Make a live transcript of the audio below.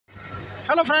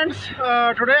Hello friends,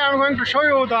 today I am going to show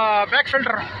you the back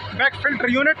filter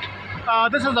unit.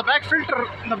 This is the back filter.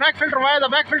 The back filter, why the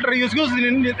back filter is used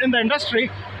in the industry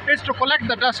is to collect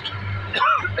the dust.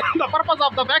 The purpose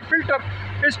of the back filter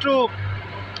is to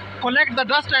collect the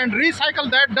dust and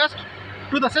recycle that dust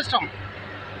to the system.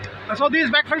 So these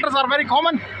back filters are very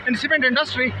common in cement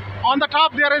industry. On the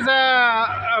top there is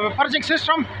a purging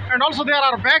system, and also there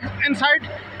are bags inside,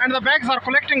 and the bags are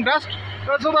collecting dust.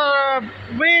 So the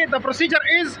way the procedure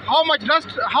is, how much dust,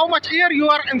 how much air you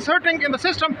are inserting in the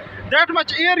system, that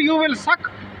much air you will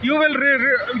suck, you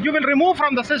will remove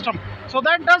from the system. So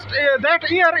that dust, that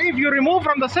air, if you remove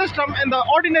from the system in the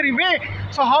ordinary way,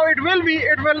 so how it will be,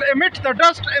 it will emit the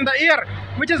dust in the air,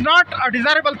 which is not a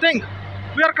desirable thing.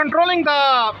 We are controlling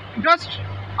the dust.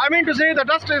 I mean to say, the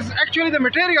dust is actually the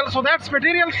material, so that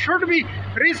material should be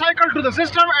recycled to the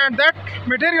system, and that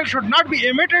material should not be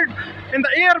emitted in the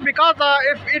air, because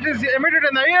if it is emitted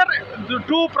in the air, the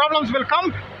two problems will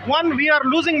come. One, we are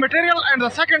losing material, and the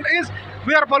second is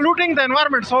we are polluting the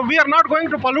environment. So we are not going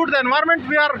to pollute the environment,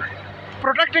 we are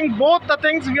protecting both the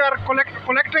things. We are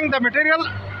collecting the material,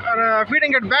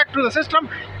 feeding it back to the system,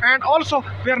 and also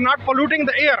we are not polluting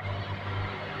the air.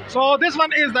 So this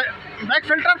one is the back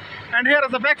filter, and here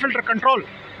is the back filter control.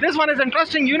 This one is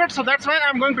interesting unit, so that's why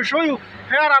I'm going to show you.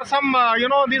 Here are some,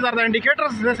 these are the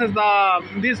indicators.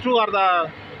 These two are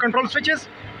the control switches,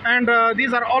 and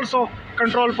these are also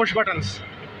control push buttons.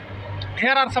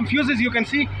 Here are some fuses, you can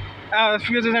see.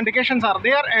 Fuses indications are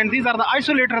there, and these are the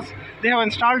isolators they have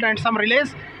installed, and some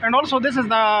relays. And also this is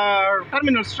the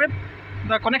terminal strip,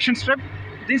 the connection strip.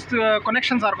 These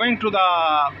connections are going to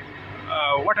the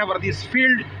whatever this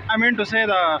field, I mean to say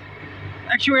the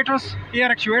actuators, air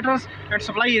actuators, and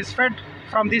supply is fed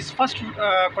from these first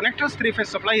connectors. Three-phase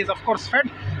supply is of course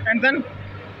fed, and then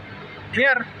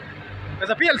here is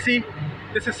a PLC.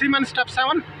 This is Siemens Step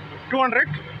 7 200.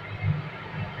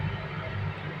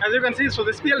 As you can see, so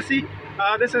this PLC,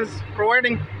 this is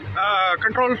providing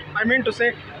control, I mean to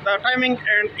say the timing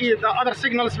and the other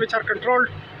signals which are controlled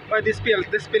by this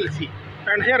PLC.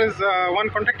 And here is one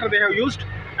contactor they have used,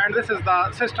 and this is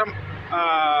the system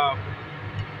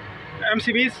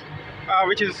MCBs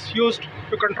which is used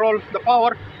to control the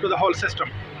power to the whole system.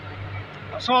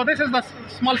 So this is the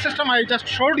small system I just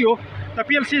showed you. The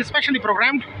PLC is specially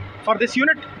programmed for this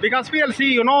unit, because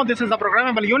PLC, this is a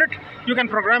programmable unit. You can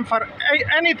program for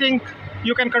anything.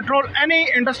 You can control any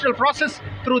industrial process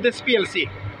through this PLC.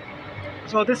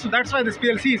 So that's why this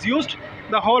PLC is used.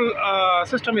 The whole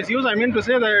system is used. I mean to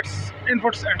say that it's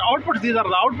inputs and outputs. These are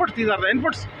the outputs, these are the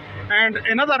inputs, and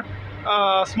another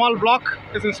small block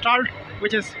is installed,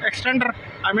 which is extender.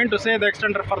 I mean to say the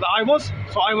extender for the IOs.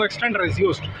 So IO extender is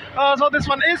used. So this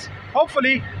one is,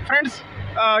 hopefully friends,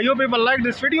 you people like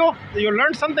this video, you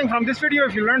learned something from this video.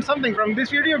 If you learned something from this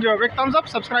video, give a big thumbs up,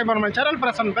 subscribe on my channel,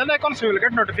 press on bell icon so you will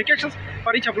get notifications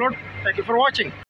for each upload. Thank you for watching.